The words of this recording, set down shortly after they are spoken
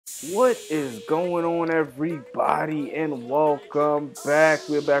What is going on, everybody, and welcome back.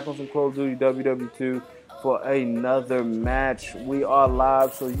 We're back on some Call of Duty WWII for another match. We are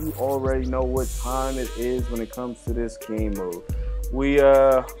live, so you already know what time it is when it comes to this game mode. We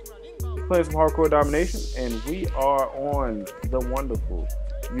playing some hardcore domination, and we are on the wonderful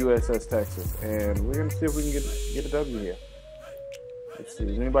USS Texas, and we're gonna see if we can get a W here. Let's see,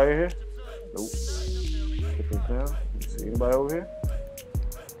 is anybody here? Nope. Put this down. Let's see, anybody over here?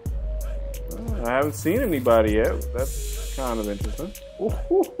 I haven't seen anybody yet. That's kind of interesting.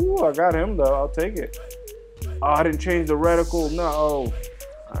 Ooh, I got him though. I'll take it. Oh, I didn't change the reticle. No. All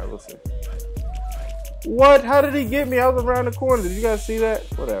right, we'll see. What? How did he get me? I was around the corner. Did you guys see that?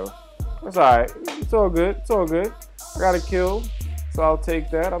 Whatever. That's all right. It's all good. It's all good. I got a kill, so I'll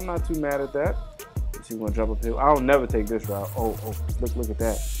take that. I'm not too mad at that. Let's see, we're gonna jump uphill. I'll never take this route. Oh, look at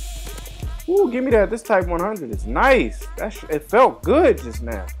that. Ooh, give me that. This Type 100 is nice. It felt good just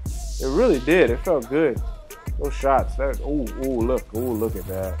now. It really did. It felt good. Those shots. Look at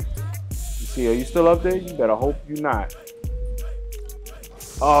that. You see, are you still up there? You better hope you're not.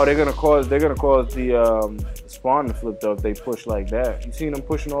 Oh, they're gonna cause the spawn to flip though if they push like that. You seen them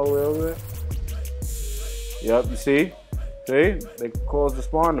pushing all the way over there? Yep, you see? See? They cause the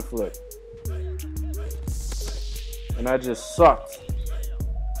spawn to flip. And that just sucked.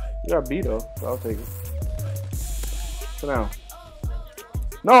 You got B though, so I'll take it. So now.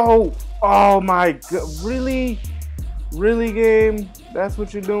 No! Oh my god, really? Really, game? That's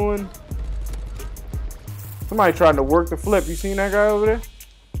what you're doing? Somebody trying to work the flip. You seen that guy over there?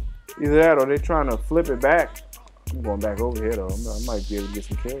 Either that or they trying to flip it back. I'm going back over here though. I might be able to get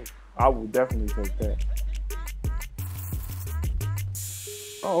some kills. I will definitely take that.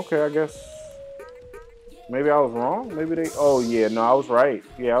 Oh, okay, I guess. Maybe I was wrong? Maybe they... Oh, yeah, no, I was right.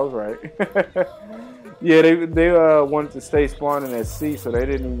 Yeah, I was right. Yeah, they wanted to stay spawning at C, so they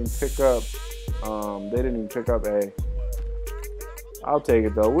didn't even pick up A. I'll take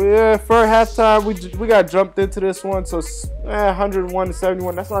it though. For halftime, we got jumped into this one, so 101 to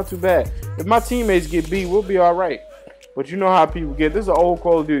 71. That's not too bad. If my teammates get B, we'll be all right. But you know how people get. This is an old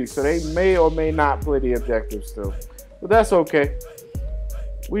Call of Duty, so they may or may not play the objectives still. But that's okay.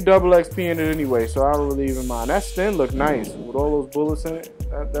 We double XP in it anyway, so I don't really even mind. That stand looked nice with all those bullets in it.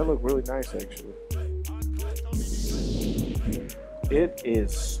 That looked really nice actually. It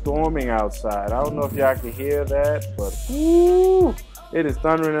is storming outside. I don't know if y'all can hear that, but ooh, it is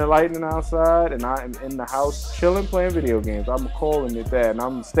thundering and lightning outside, and I am in the house chilling playing video games. I'm calling it that, and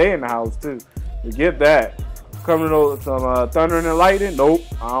I'm gonna stay in the house too. You get that? Coming over some thundering and lightning? Nope,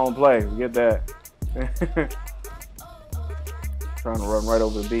 I don't play. You get that? Trying to run right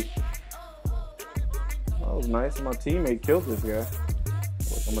over the B. That was nice. My teammate killed this guy.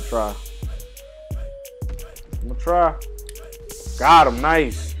 I'm gonna try. Got him,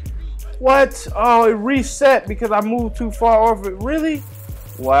 nice. What? Oh, it reset because I moved too far off it. Really?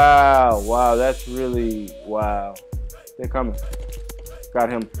 Wow, that's really, wow. They're coming.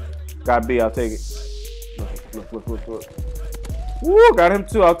 Got him. Got B, I'll take it. Look. Woo, got him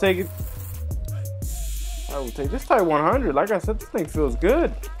too, I'll take it. I will take this Type 100. Like I said, this thing feels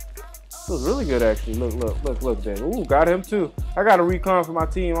good. Feels really good, actually. Look there. Ooh, got him too. I got a recon for my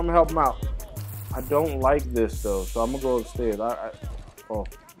team. I'm gonna help him out. I don't like this though, so I'm gonna go upstairs.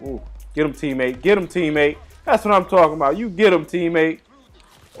 Ooh, get him, teammate. Get him, teammate. That's what I'm talking about. You get him, teammate.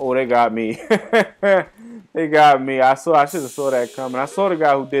 Oh, they got me. They got me. I should have saw that coming. I saw the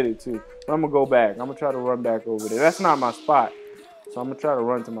guy who did it too. But I'm gonna go back. I'm gonna try to run back over there. That's not my spot, so I'm gonna try to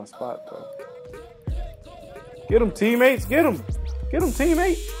run to my spot though. Get him, teammates. Get him. Get him,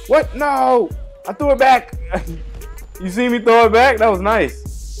 teammate. What? No. I threw it back. You see me throw it back? That was nice.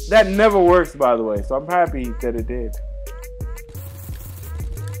 That never works, by the way, so I'm happy that it did.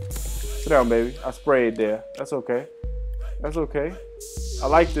 Sit down, baby. I sprayed there. That's okay. That's okay. I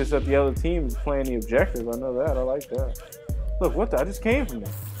like this that the other team is playing the objective. I know that. I like that. Look, what the? I just came from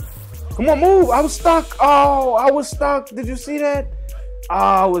there. Come on, move. I was stuck. Oh, I was stuck. Did you see that? Oh,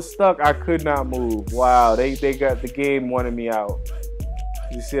 I was stuck. I could not move. Wow, they got the game wanted me out.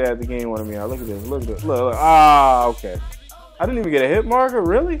 You see that? The game wanted me out. Look at this. Look at this. Look. Ah, okay. I didn't even get a hit marker.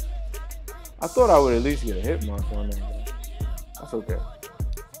 Really? I thought I would at least get a hit marker on that. That's okay.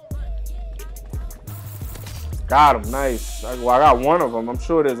 Got him. Nice. Well, I got one of them. I'm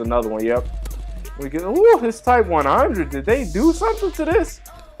sure there's another one. Yep. We get. Ooh, this Type 100. Did they do something to this?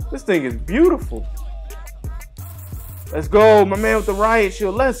 This thing is beautiful. Let's go, my man with the riot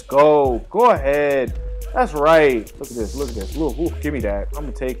shield. Let's go. Go ahead. That's right. Look at this. Look at this. Look, ooh, give me that.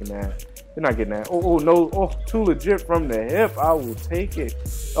 I'm taking that. You're not getting that. Oh, no. Oh, too legit from the hip. I will take it.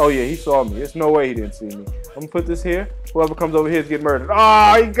 Oh, yeah, he saw me. There's no way he didn't see me. I'm going to put this here. Whoever comes over here is getting murdered.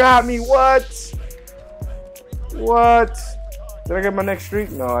 Oh, he got me. What? What? Did I get my next streak?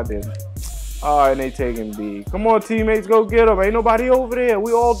 No, I didn't. Oh, and they taking B. Come on, teammates. Go get them. Ain't nobody over there.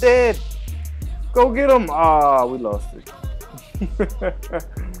 We all dead. Go get them. Ah, we lost it.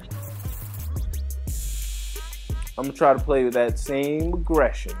 I'm going to try to play with that same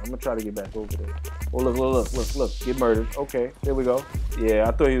aggression. I'm going to try to get back over there. Oh, look. Get murdered. Okay, there we go. Yeah,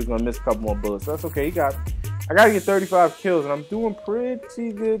 I thought he was going to miss a couple more bullets. That's okay. He got me. I got to get 35 kills, and I'm doing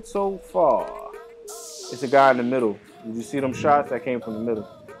pretty good so far. It's a guy in the middle. Did you see them shots? That came from the middle.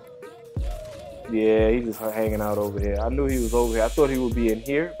 Yeah, he's just hanging out over here. I knew he was over here. I thought he would be in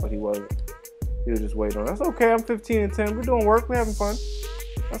here, but he wasn't. He was just waiting on. That's okay. I'm 15 and 10. We're doing work. We're having fun.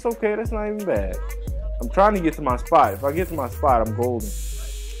 That's okay. That's not even bad. I'm trying to get to my spot. If I get to my spot, I'm golden.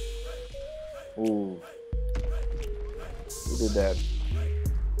 Ooh. Who did that?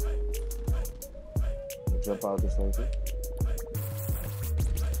 Jump out this way.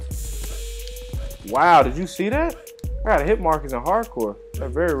 Wow, did you see that? I got hit markers in hardcore. That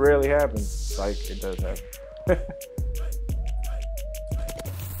very rarely happens. Like, it does happen.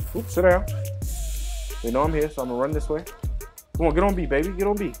 Oops, sit down. They know I'm here, so I'm gonna run this way. Come on, get on B, baby. Get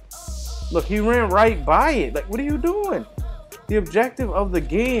on B. Look, he ran right by it. Like, what are you doing? The objective of the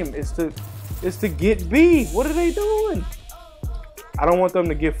game is to get B. What are they doing? I don't want them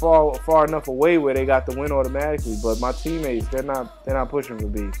to get far enough away where they got the win automatically. But my teammates, they're not pushing for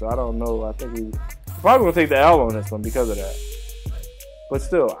B. So I don't know. I think we're probably gonna take the L on this one because of that. But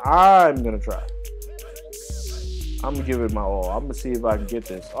still, I'm gonna try. I'm gonna give it my all. I'm gonna see if I can get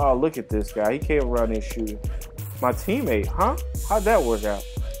this. Oh, look at this guy. He came around there shooting. My teammate, huh? How'd that work out?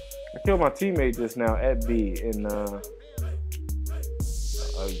 I killed my teammate just now at B in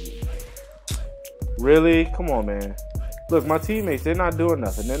really? Come on, man. Look, my teammates, they're not doing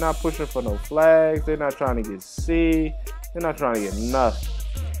nothing. They're not pushing for no flags. They're not trying to get C. They're not trying to get nothing.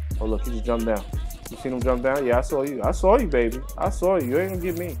 Oh, look, he just jumped down. You seen him jump down? Yeah, I saw you. I saw you, baby. I saw you. You ain't gonna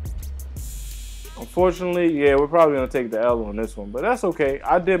get me. Unfortunately, yeah, we're probably gonna take the L on this one, but that's okay.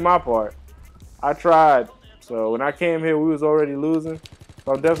 I did my part. I tried. So when I came here, we was already losing.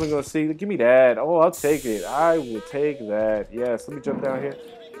 So I'm definitely gonna see. Give me that. Oh, I'll take it. I will take that. Yes. Let me jump down here.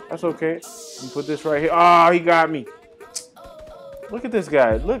 That's okay. Let me put this right here. Oh, he got me. Look at this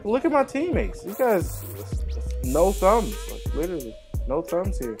guy. Look at my teammates. These guys, no thumbs. Like, literally, no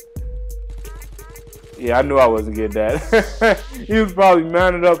thumbs here. Yeah, I knew I wasn't getting that. He was probably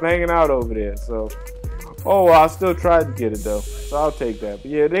mounted up, hanging out over there. So, oh, well, I still tried to get it though. So I'll take that.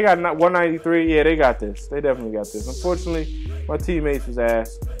 But yeah, they got 193. Yeah, they got this. They definitely got this. Unfortunately, my teammates was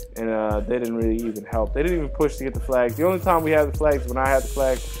ass, and they didn't really even help. They didn't even push to get the flags. The only time we had the flags when I had the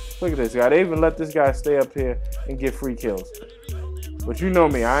flags. Look at this guy. They even let this guy stay up here and get free kills. But you know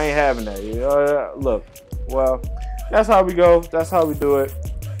me, I ain't having that. Look, well, that's how we go. That's how we do it.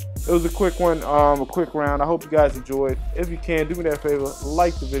 It was a quick one, a quick round. I hope you guys enjoyed. If you can, do me that favor,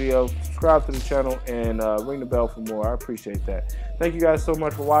 like the video, subscribe to the channel, and ring the bell for more. I appreciate that. Thank you guys so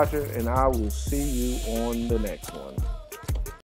much for watching, and I will see you on the next one.